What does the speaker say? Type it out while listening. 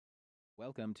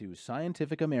Welcome to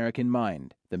Scientific American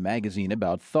Mind, the magazine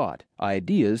about thought,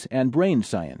 ideas, and brain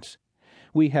science.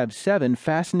 We have 7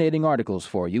 fascinating articles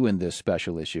for you in this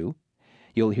special issue.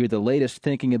 You'll hear the latest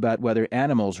thinking about whether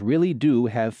animals really do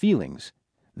have feelings.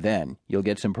 Then, you'll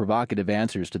get some provocative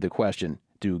answers to the question,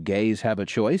 do gays have a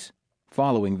choice?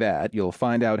 Following that, you'll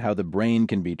find out how the brain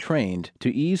can be trained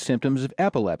to ease symptoms of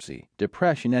epilepsy,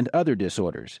 depression, and other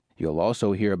disorders. You'll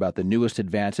also hear about the newest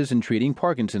advances in treating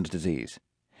Parkinson's disease.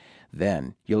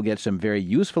 Then, you'll get some very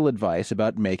useful advice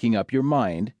about making up your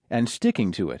mind and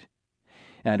sticking to it.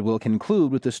 And we'll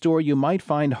conclude with the story you might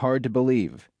find hard to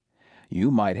believe.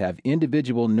 You might have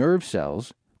individual nerve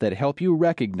cells that help you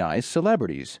recognize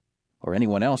celebrities, or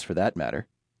anyone else for that matter.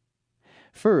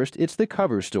 First, it's the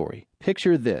cover story,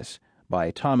 Picture This, by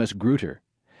Thomas Grüter,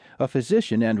 a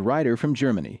physician and writer from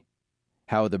Germany.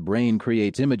 How the brain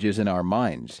creates images in our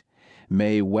minds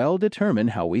may well determine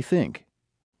how we think.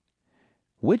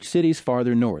 Which city's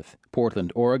farther north,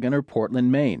 Portland, Oregon, or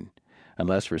Portland, Maine?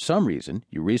 Unless for some reason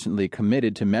you recently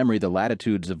committed to memory the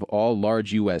latitudes of all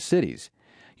large U.S. cities,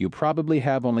 you probably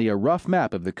have only a rough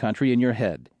map of the country in your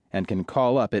head and can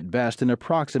call up at best an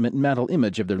approximate mental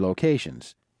image of their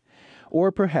locations.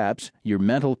 Or perhaps your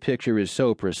mental picture is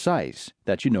so precise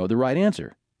that you know the right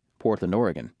answer, Portland,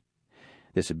 Oregon.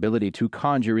 This ability to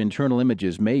conjure internal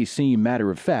images may seem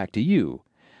matter-of-fact to you,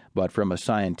 but from a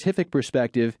scientific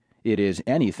perspective, it is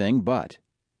anything but.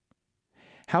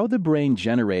 How the brain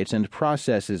generates and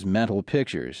processes mental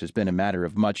pictures has been a matter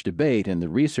of much debate in the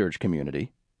research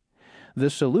community.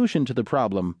 The solution to the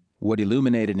problem would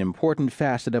illuminate an important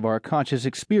facet of our conscious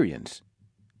experience.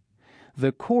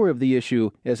 The core of the issue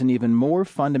is an even more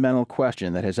fundamental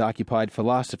question that has occupied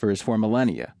philosophers for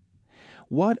millennia.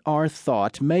 What are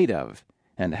thoughts made of,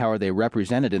 and how are they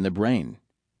represented in the brain?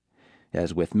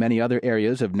 As with many other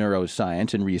areas of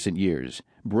neuroscience in recent years,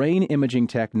 brain imaging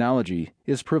technology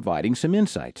is providing some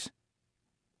insights.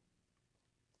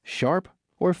 Sharp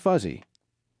or fuzzy?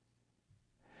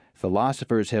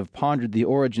 Philosophers have pondered the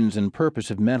origins and purpose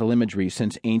of mental imagery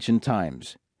since ancient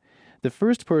times. The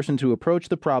first person to approach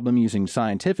the problem using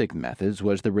scientific methods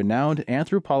was the renowned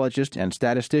anthropologist and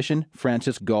statistician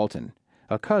Francis Galton,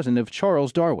 a cousin of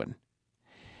Charles Darwin.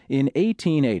 In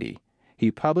 1880, he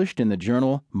published in the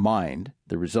journal Mind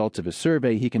the results of a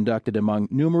survey he conducted among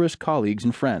numerous colleagues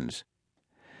and friends.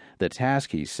 The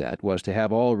task he set was to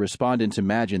have all respondents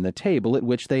imagine the table at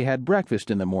which they had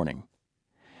breakfast in the morning.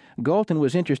 Galton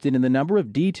was interested in the number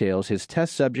of details his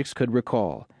test subjects could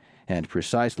recall, and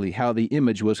precisely how the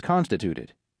image was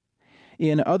constituted.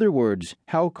 In other words,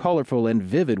 how colorful and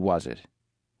vivid was it?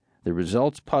 The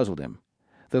results puzzled him.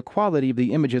 The quality of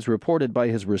the images reported by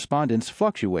his respondents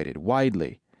fluctuated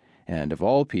widely, and of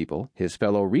all people, his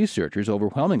fellow researchers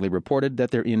overwhelmingly reported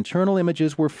that their internal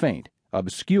images were faint,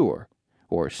 obscure,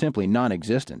 or simply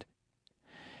non-existent.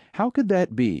 How could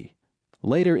that be?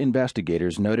 Later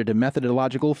investigators noted a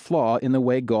methodological flaw in the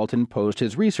way Galton posed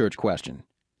his research question.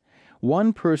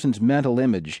 One person's mental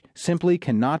image simply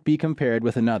cannot be compared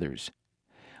with another's.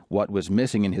 What was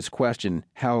missing in his question,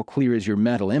 how clear is your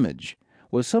mental image,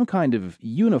 was some kind of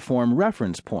uniform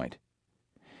reference point.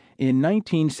 In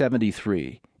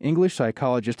 1973, English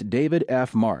psychologist David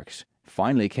F. Marks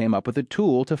finally came up with a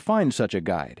tool to find such a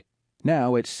guide.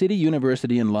 Now at City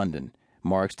University in London,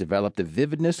 Marks developed the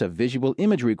Vividness of Visual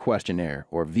Imagery Questionnaire,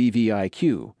 or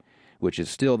VVIQ, which is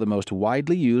still the most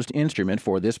widely used instrument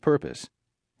for this purpose.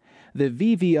 The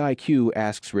VVIQ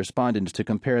asks respondents to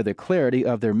compare the clarity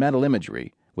of their mental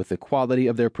imagery with the quality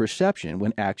of their perception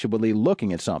when actually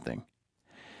looking at something.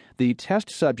 The test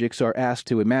subjects are asked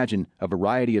to imagine a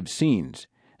variety of scenes,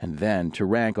 and then to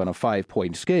rank on a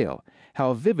 5-point scale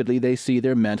how vividly they see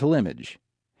their mental image.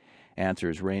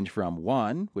 Answers range from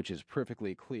 1, which is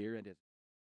perfectly clear and